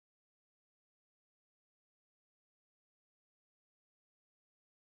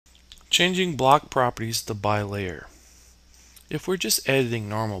Changing block properties to ByLayer. If we're just editing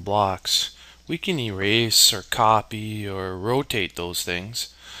normal blocks, we can erase or copy or rotate those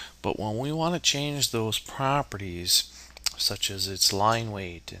things. But when we want to change those properties, such as its line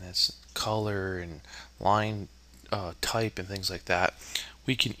weight and its color and line type and things like that,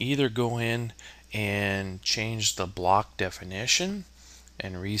 we can either go in and change the block definition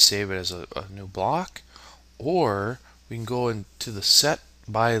and resave it as a new block, or we can go into the set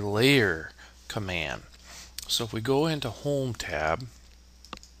by layer command. So if we go into Home tab,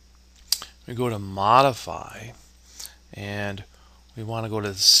 we go to Modify, and we want to go to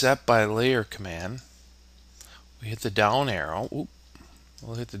the Set by Layer command. We hit the down arrow.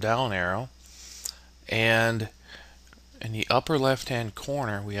 We'll hit the down arrow, and in the upper left hand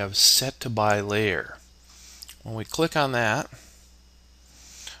corner we have Set to by Layer. When we click on that,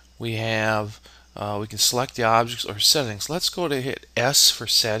 we have we can select the objects or settings. Let's go to hit S for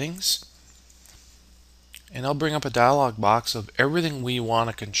settings, and I'll bring up a dialog box of everything we want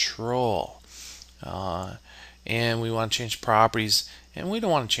to control. And we want to change properties, and we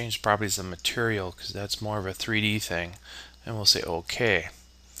don't want to change properties of material because that's more of a 3D thing, and we'll say OK.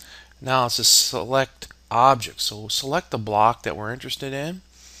 Now it's a select object, so we'll select the block that we're interested in,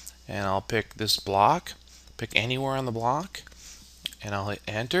 and I'll pick this block, pick anywhere on the block, and I'll hit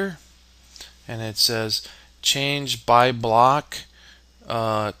enter, and it says change by block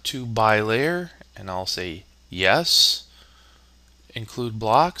to by layer, and I'll say yes. Include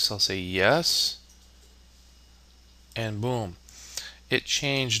blocks, I'll say yes, and boom, it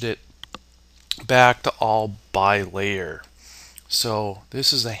changed it back to all by layer. So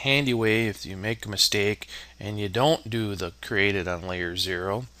this is a handy way if you make a mistake and you don't do the created on layer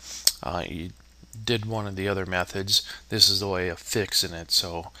 0, you did one of the other methods, this is the way of fixing it,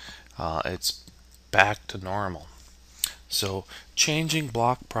 so it's back to normal. So changing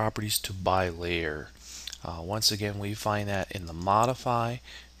block properties to by layer. Once again, we find that in the Modify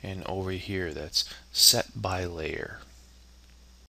and over here that's Set by Layer.